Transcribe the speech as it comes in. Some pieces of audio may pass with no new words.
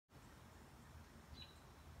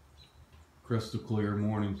crystal clear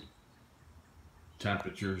morning.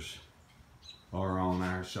 Temperatures are on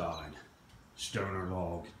our side. Stoner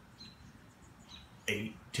log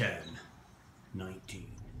 8, 10,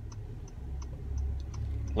 19.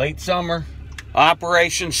 Late summer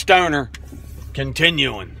Operation Stoner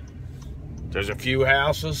continuing. There's a few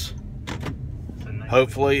houses.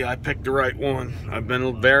 Hopefully I picked the right one. I've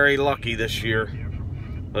been very lucky this year.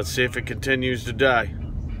 Let's see if it continues today.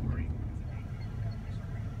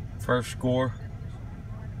 First score,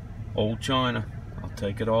 Old China. I'll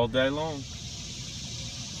take it all day long.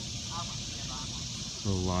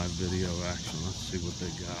 Little live video action. Let's see what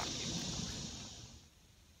they got.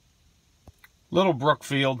 Little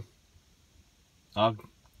Brookfield.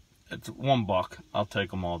 It's $1. I'll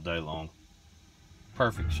take them all day long.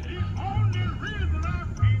 Perfect shape.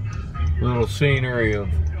 Little scenery of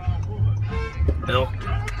elk.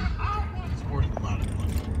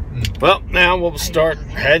 Well, now we'll start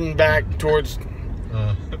heading back towards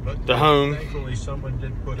the home,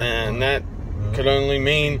 and that could only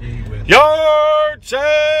mean yard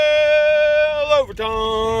sale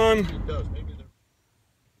overtime.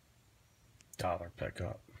 Dollar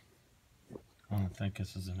pickup. I don't think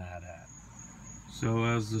this is an ad. So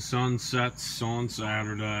as the sun sets on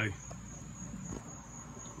Saturday,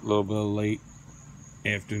 a little bit of late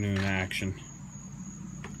afternoon action.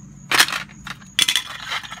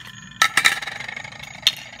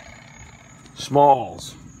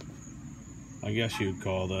 Smalls, I guess you'd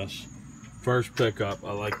call this. First pickup,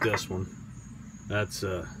 I like this one. That's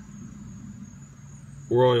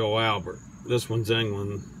Royal Albert. This one's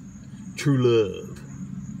England. True Love.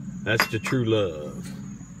 That's the True Love.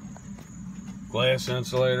 Glass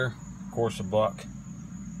insulator, of course $1.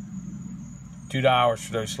 $2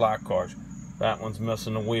 for those slot cars. That one's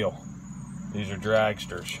missing a wheel. These are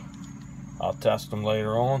dragsters. I'll test them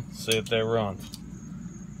later on, see if they run.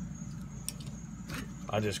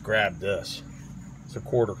 I just grabbed this. It's a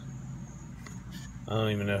quarter. I don't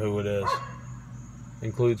even know who it is.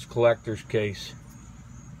 Includes collector's case.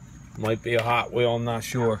 Might be a Hot Wheel, I'm not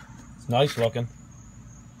sure. It's nice looking.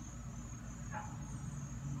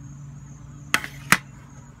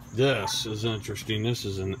 This is interesting. This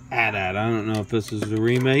is an ad. I don't know if this is a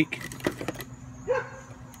remake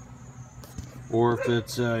or if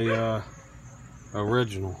it's a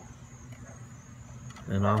original.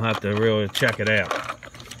 And I'll have to really check it out.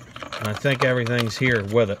 And I think everything's here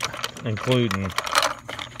with it, including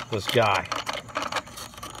this guy.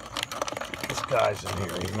 This guy's in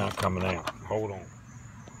here. He's not coming out. Hold on.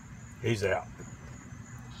 He's out.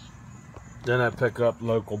 Then I pick up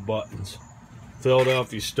local buttons.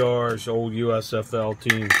 Philadelphia Stars, old USFL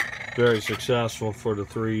team, very successful for the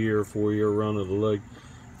 3-year, 4-year run of the league.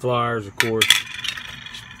 Flyers, of course.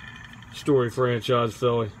 Story franchise,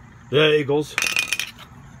 Philly. The Eagles.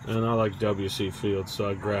 And I like WC Field, so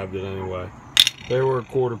I grabbed it anyway. They were a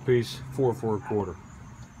quarter piece, 4 for a quarter.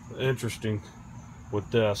 Interesting with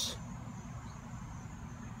this.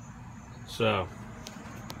 So,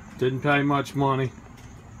 didn't pay much money.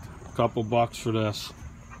 A couple bucks for this.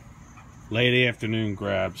 Late afternoon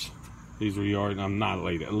grabs. These were yard, I'm not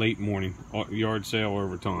late morning. Yard sale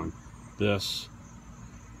overtime. This,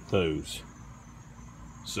 those.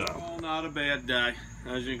 So, not a bad day,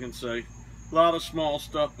 as you can see. A lot of small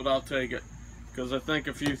stuff, but I'll take it because I think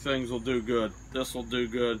a few things will do good. This will do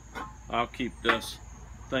good. I'll keep this.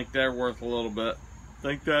 Think they're worth a little bit.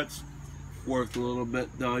 Think that's worth a little bit,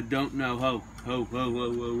 though I don't know. Whoa.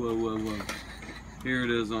 Here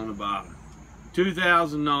it is on the bottom.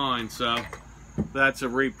 2009, so that's a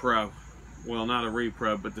repro. Well, not a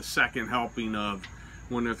repro, but the second helping of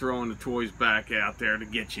when they're throwing the toys back out there to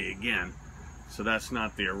get you again. So that's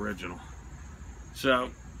not the original.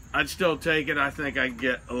 So I'd still take it. I think I'd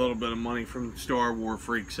get a little bit of money from Star Wars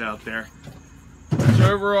freaks out there.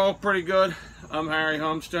 So overall, pretty good. I'm Harry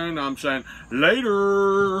Humstone. I'm saying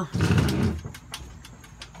later.